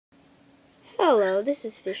Hello, this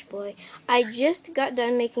is Fishboy. I just got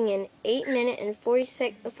done making an 8-minute and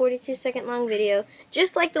 42-second long video,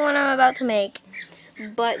 just like the one I'm about to make,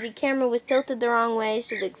 but the camera was tilted the wrong way,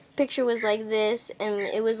 so the picture was like this, and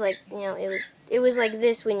it was like, it was like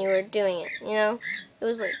this when you were doing it, It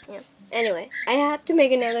was like, Anyway, I have to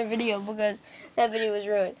make another video because that video was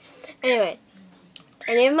ruined. Anyway,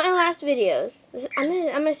 and in my last videos, I'm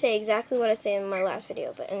gonna say exactly what I say in my last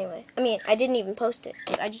video, but anyway, I didn't even post it.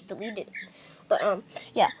 I just deleted it. But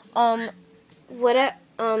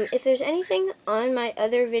if there's anything on my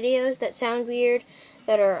other videos that sound weird,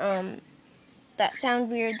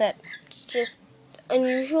 that's just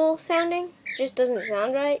unusual sounding, just doesn't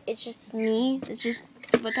sound right, it's just me, it's just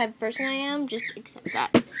what type of person I am, just accept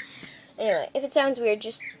that. Anyway, if it sounds weird,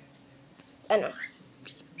 I don't know.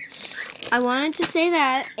 I wanted to say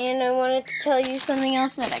that, and I wanted to tell you something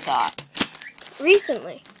else that I got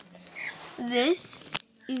recently. This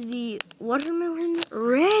is the watermelon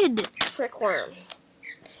red trickworm.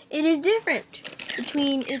 It is different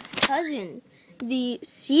between its cousin, the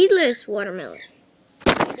seedless watermelon.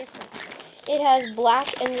 It has black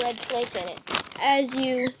and red flake in it, as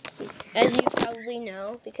you probably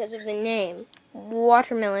know because of the name,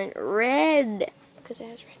 watermelon red, because it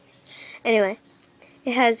has red. Anyway,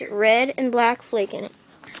 it has red and black flake in it.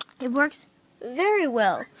 It works very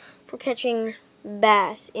well for catching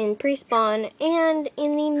bass in pre-spawn and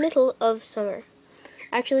in the middle of summer.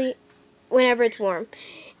 Actually, whenever it's warm.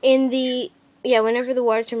 Whenever the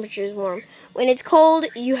water temperature is warm. When it's cold,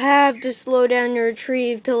 you have to slow down your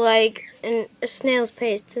retrieve to like a snail's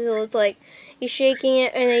pace. Till it's like you're shaking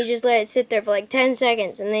it and then you just let it sit there for like 10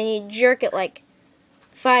 seconds and then you jerk it like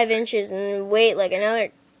 5 inches and then wait like another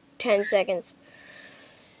 10 seconds.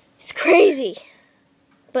 It's crazy.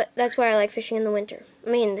 But that's why I like fishing in the winter.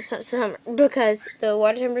 The summer. Because the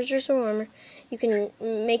water temperatures are warmer. You can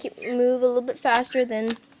make it move a little bit faster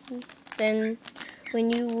than when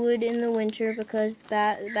you would in the winter because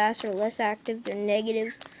the bass are less active, they're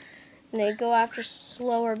negative, and they go after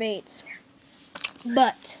slower baits.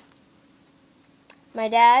 But my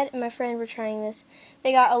dad and my friend were trying this.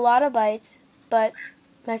 They got a lot of bites, but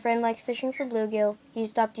my friend likes fishing for bluegill. He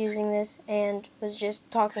stopped using this and was just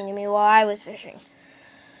talking to me while I was fishing.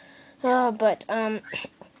 My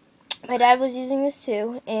dad was using this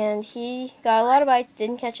too, and he got a lot of bites,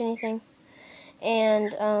 didn't catch anything,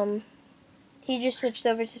 and he just switched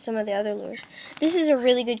over to some of the other lures. This is a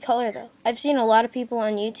really good color, though. I've seen a lot of people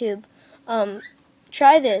on YouTube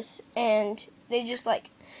try this, and they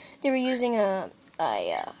were using a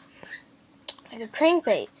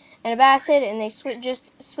crankbait, and a bass hit it, and they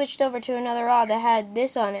just switched over to another rod that had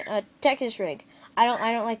this on it, a Texas rig. I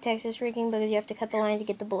don't like Texas rigging because you have to cut the line to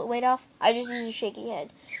get the bullet weight off. I just use a shaky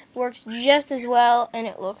head. Works just as well, and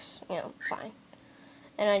it looks, fine.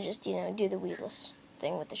 And I just, do the weedless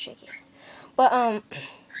thing with the shaky head. But,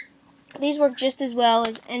 these work just as well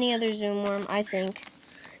as any other zoom worm, I think.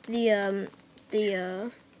 The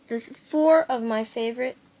 4 of my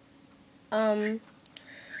favorite, zoom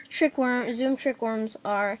trickworms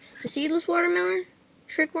are the seedless watermelon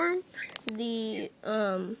trickworm, the,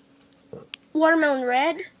 watermelon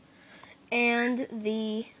red, and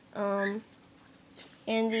the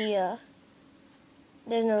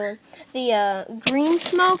there's another one. The green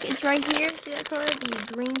smoke, it's right here. See that color?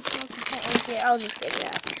 The green smoke. I'll just get it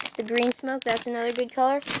out. The green smoke, that's another good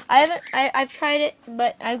color. I've tried it,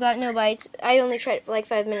 but I've got no bites. I only tried it for like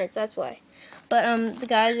 5 minutes, that's why. But the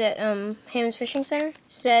guys at Hammond's Fishing Center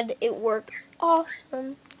said it worked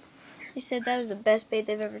awesome. They said that was the best bait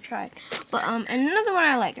they've ever tried. But and another one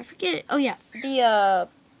I like, I forget it. Oh yeah, the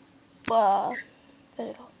what is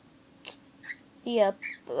it called? The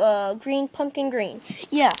green pumpkin green.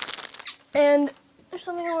 Yeah. And there's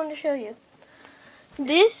something I wanted to show you.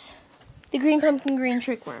 The green pumpkin green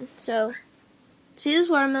trickworm. So, see this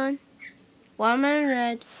watermelon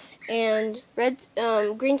red, and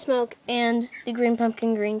green smoke, and the green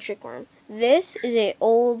pumpkin green trickworm. This is a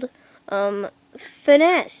old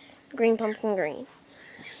finesse green pumpkin green.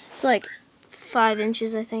 It's like 5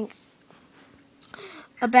 inches, I think.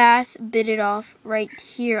 A bass bit it off right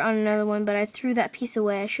here on another one, but I threw that piece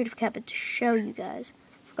away. I should have kept it to show you guys.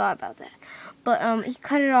 Forgot about that. But he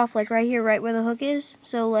cut it off like right here, right where the hook is.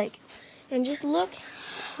 So and just look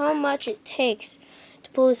how much it takes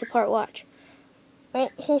to pull this apart. Watch.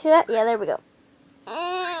 Right? Can you see that? Yeah, there we go.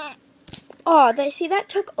 Oh, see, that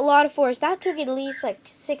took a lot of force. That took at least like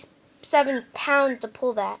 6-7 pounds to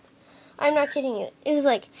pull that. I'm not kidding you. It was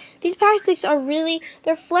like, these power sticks are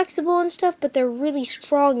they're flexible and stuff, but they're really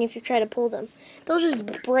strong if you try to pull them. They'll just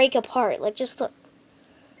break apart. Like, just look.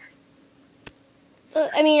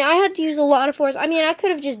 I mean, I had to use a lot of force. I mean, I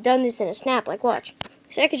could have just done this in a snap, like, watch.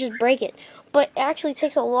 See, I could just break it. But it actually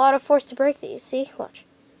takes a lot of force to break these. See? Watch.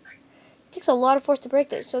 It takes a lot of force to break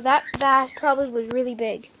those. So that bass probably was really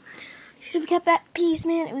big. Should have kept that piece,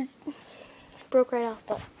 man. It broke right off,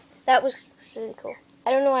 but that was really cool.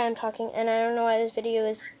 I don't know why I'm talking, and I don't know why this video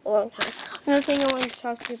is a long time. Another thing I wanted to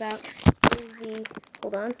talk to you about is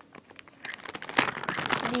the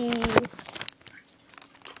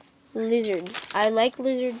lizards. I like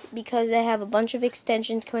lizards because they have a bunch of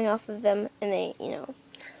extensions coming off of them, and they,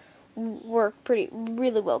 work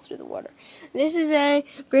really well through the water. This is a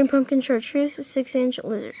green pumpkin chartreuse 6-inch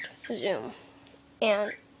lizard. Zoom.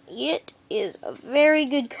 And it is a very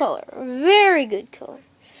good color. Very good color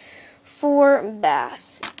for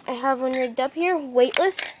bass. I have one rigged up here,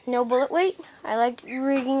 weightless, no bullet weight. I like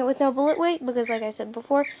rigging it with no bullet weight because, like I said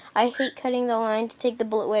before, I hate cutting the line to take the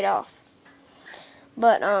bullet weight off.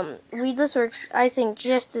 But weedless works, I think,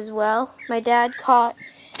 just as well. My dad caught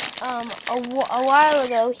a while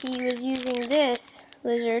ago. He was using this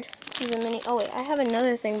lizard. This is a mini. Oh wait, I have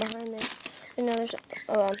another thing behind this.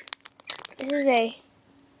 This is a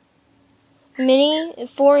mini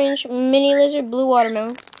 4-inch mini lizard, blue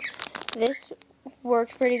watermelon. This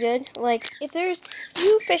works pretty good. Like, if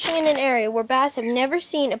you fishing in an area where bass have never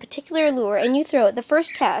seen a particular lure and you throw it the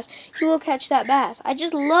first cast, you will catch that bass. I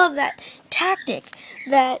just love that tactic,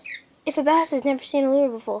 that if a bass has never seen a lure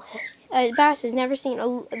before,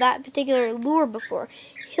 that particular lure before,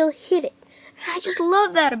 he'll hit it. And I just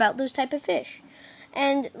love that about those type of fish.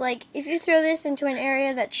 And, like, if you throw this into an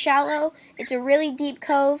area that's shallow, it's a really deep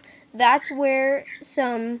cove, that's where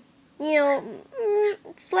some,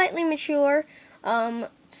 slightly mature,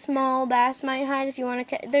 small bass might hide if you want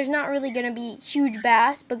to catch. There's not really going to be huge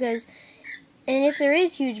bass and if there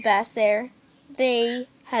is huge bass there, they're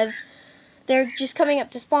just coming up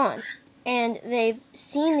to spawn. And they've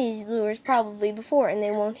seen these lures probably before and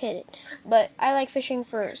they won't hit it. But I like fishing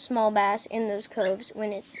for small bass in those coves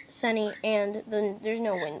when it's sunny and there's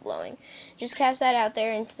no wind blowing. Just cast that out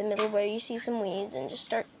there into the middle where you see some weeds and just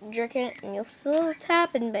start jerking it and you'll feel a little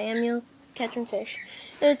tap and bam, you'll catch some fish.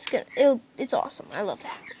 It's awesome. I love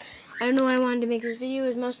that. I don't know why I wanted to make this video. It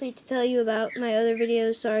was mostly to tell you about my other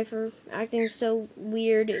videos. Sorry for acting so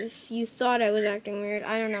weird. If you thought I was acting weird,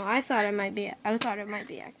 I don't know. I thought it might be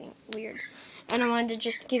acting weird. And I wanted to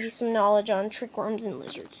just give you some knowledge on trickworms and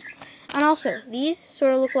lizards. And also, these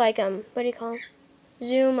sort of look like, what do you call them?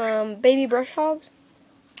 Zoom, baby brush hogs.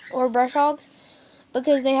 Or brush hogs.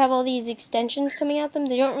 Because they have all these extensions coming at them.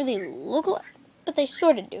 They don't really look like, but they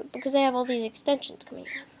sort of do. Because they have all these extensions coming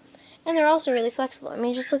at them. And they're also really flexible. I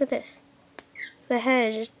mean, just look at this. The head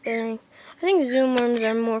is just bending. I think zoom worms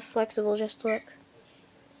are more flexible. Just look.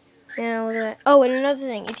 Yeah, look at that. Oh, and another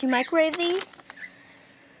thing. If you microwave these,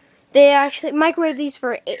 they actually microwave these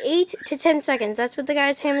for 8 to 10 seconds. That's what the guy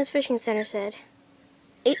at Hammond's Fishing Center said.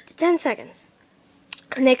 8 to 10 seconds.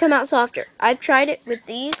 And they come out softer. I've tried it with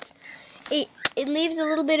these. It leaves a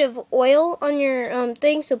little bit of oil on your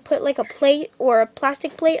thing, so put like a plate or a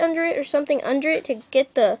plastic plate under it or something under it to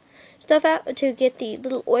get the stuff out, to get the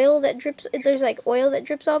little oil that drips. There's like oil that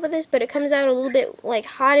drips off of this, but it comes out a little bit like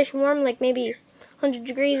hottish warm, like maybe 100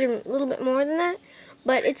 degrees or a little bit more than that.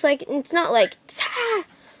 But it's not like tah,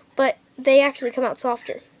 but they actually come out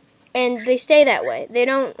softer. And they stay that way. They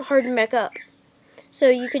don't harden back up. So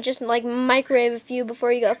you could just like microwave a few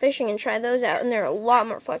before you go fishing and try those out, and they're a lot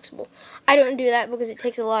more flexible. I don't do that because it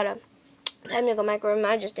takes a lot of time to go microwave them.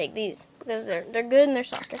 I just take these because they're good and they're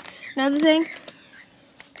softer. Another thing,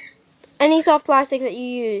 any soft plastic that you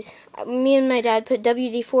use, me and my dad put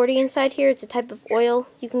WD-40 inside here. It's a type of oil.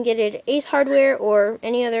 You can get it at Ace Hardware or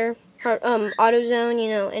any other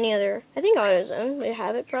AutoZone, any other. I think AutoZone would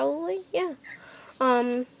have it probably. Yeah.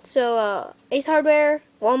 Ace Hardware,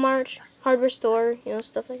 Walmart, hardware store,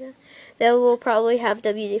 stuff like that. They will probably have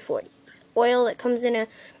WD-40. It's oil that comes in a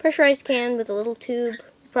pressurized can with a little tube.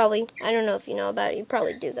 Probably, I don't know if you know about it. You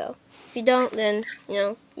probably do though. If you don't, then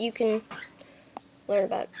you can learn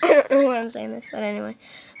about it. I don't know why I'm saying this, but anyway.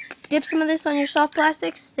 Dip some of this on your soft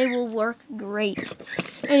plastics. They will work great.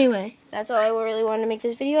 Anyway, that's all I really wanted to make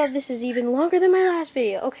this video of. This is even longer than my last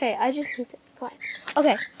video. Okay, I just need to be quiet.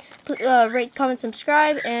 Okay, rate, comment,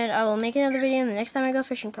 subscribe, and I will make another video the next time I go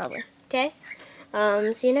fishing probably. Okay?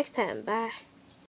 See you next time. Bye.